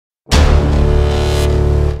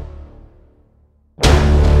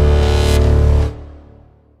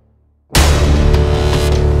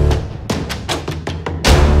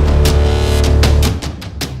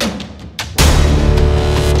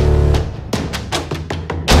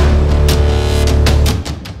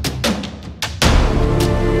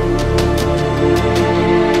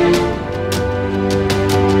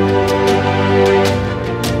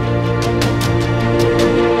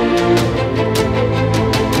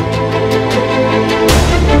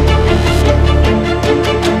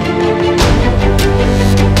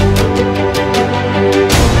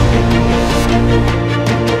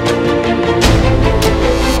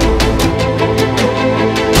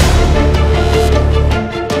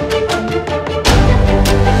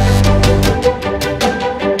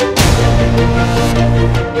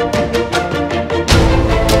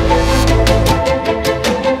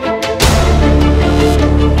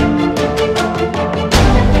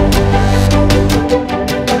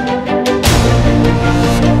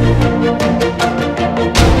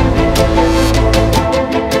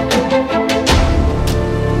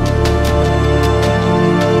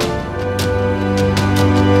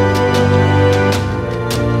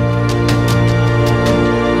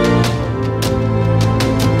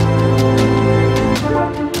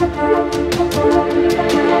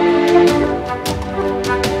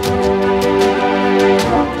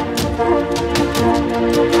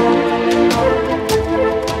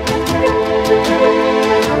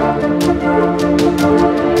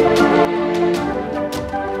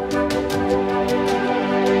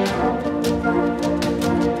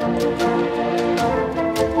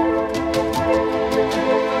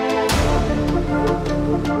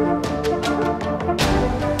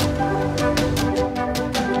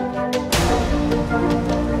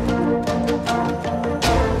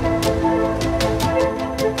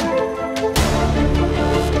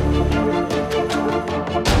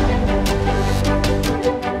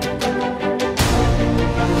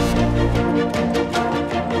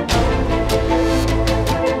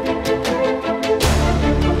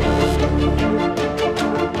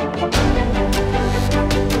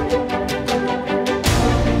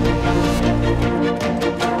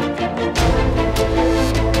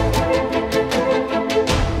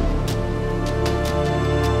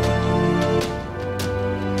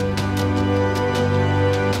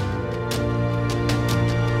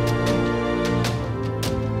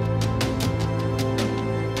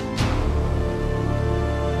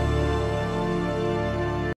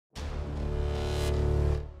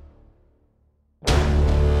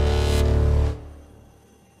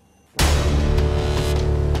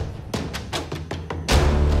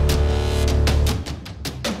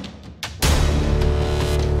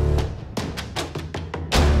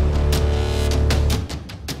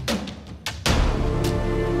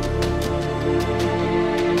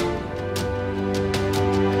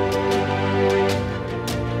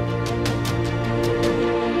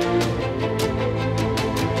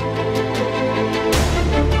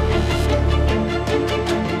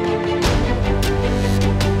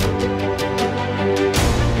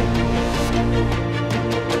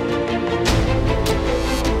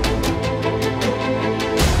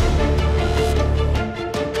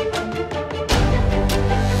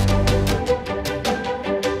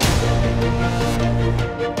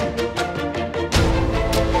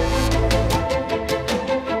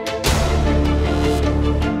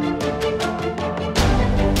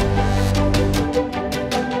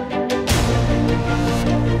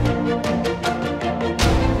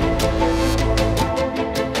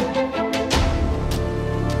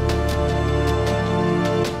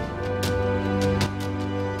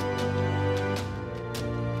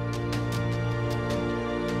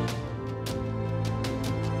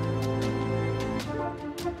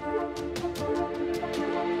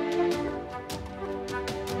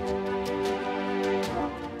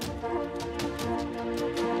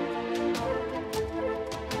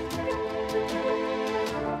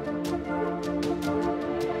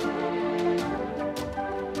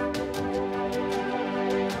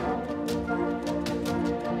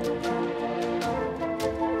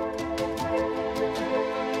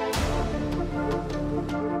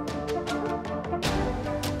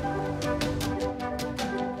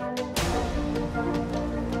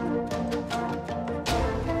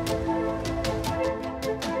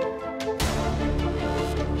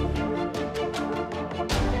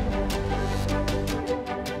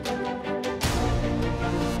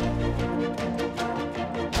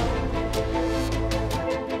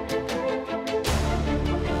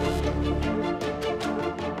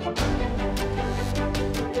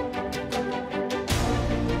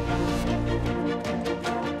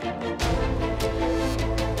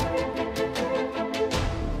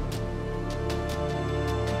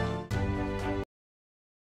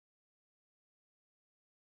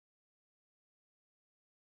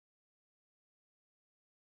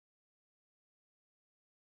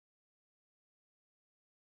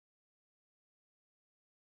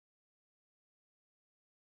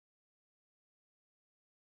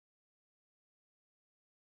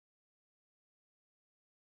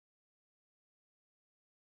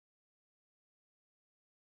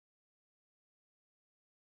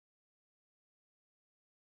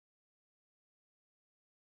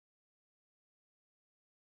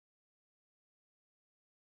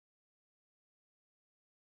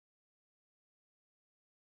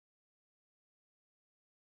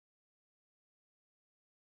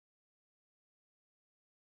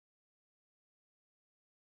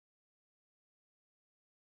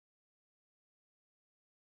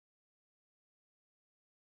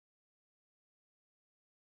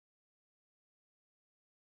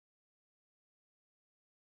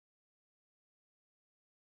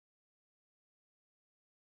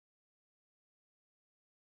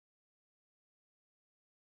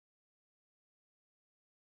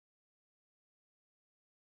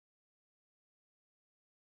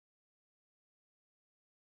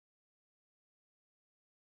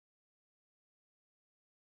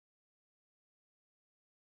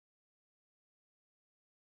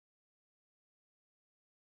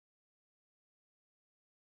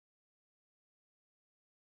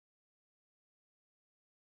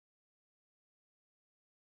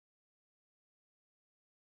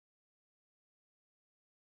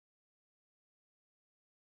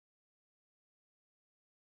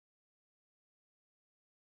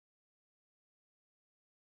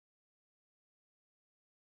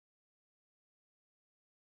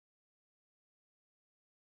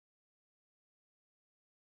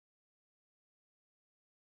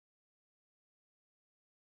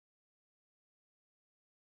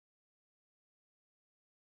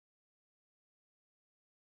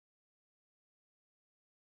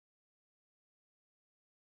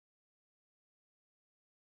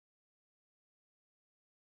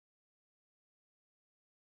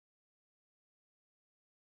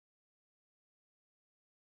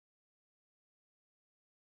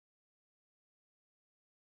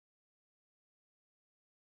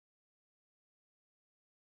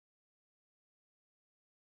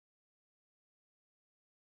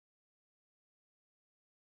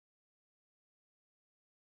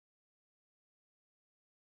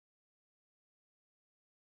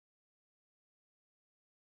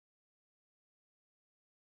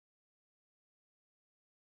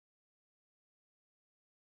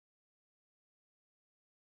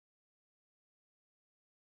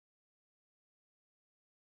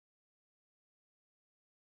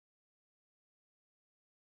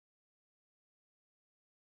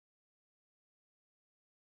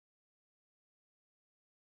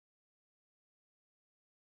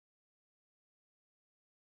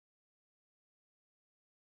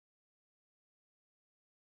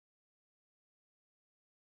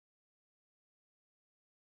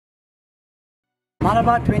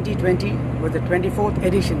Malabar 2020 was the 24th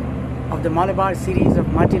edition of the Malabar series of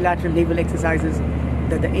multilateral naval exercises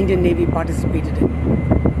that the Indian Navy participated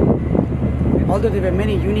in. Although there were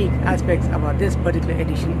many unique aspects about this particular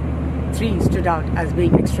edition, three stood out as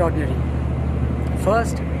being extraordinary.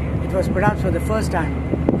 First, it was perhaps for the first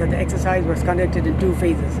time that the exercise was conducted in two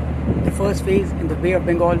phases. The first phase in the Bay of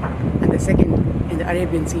Bengal and the second in the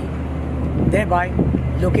Arabian Sea, thereby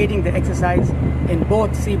locating the exercise in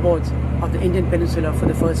both seaboards of the Indian Peninsula for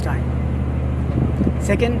the first time.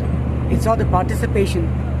 Second, it saw the participation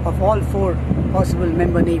of all four possible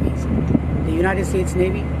member navies: the United States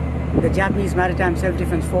Navy, the Japanese Maritime Self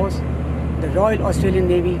Defense Force, the Royal Australian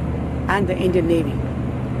Navy, and the Indian Navy,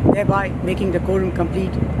 thereby making the quorum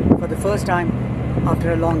complete for the first time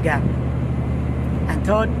after a long gap. And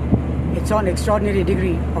third, it saw an extraordinary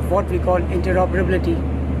degree of what we call interoperability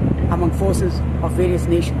among forces of various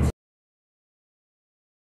nations.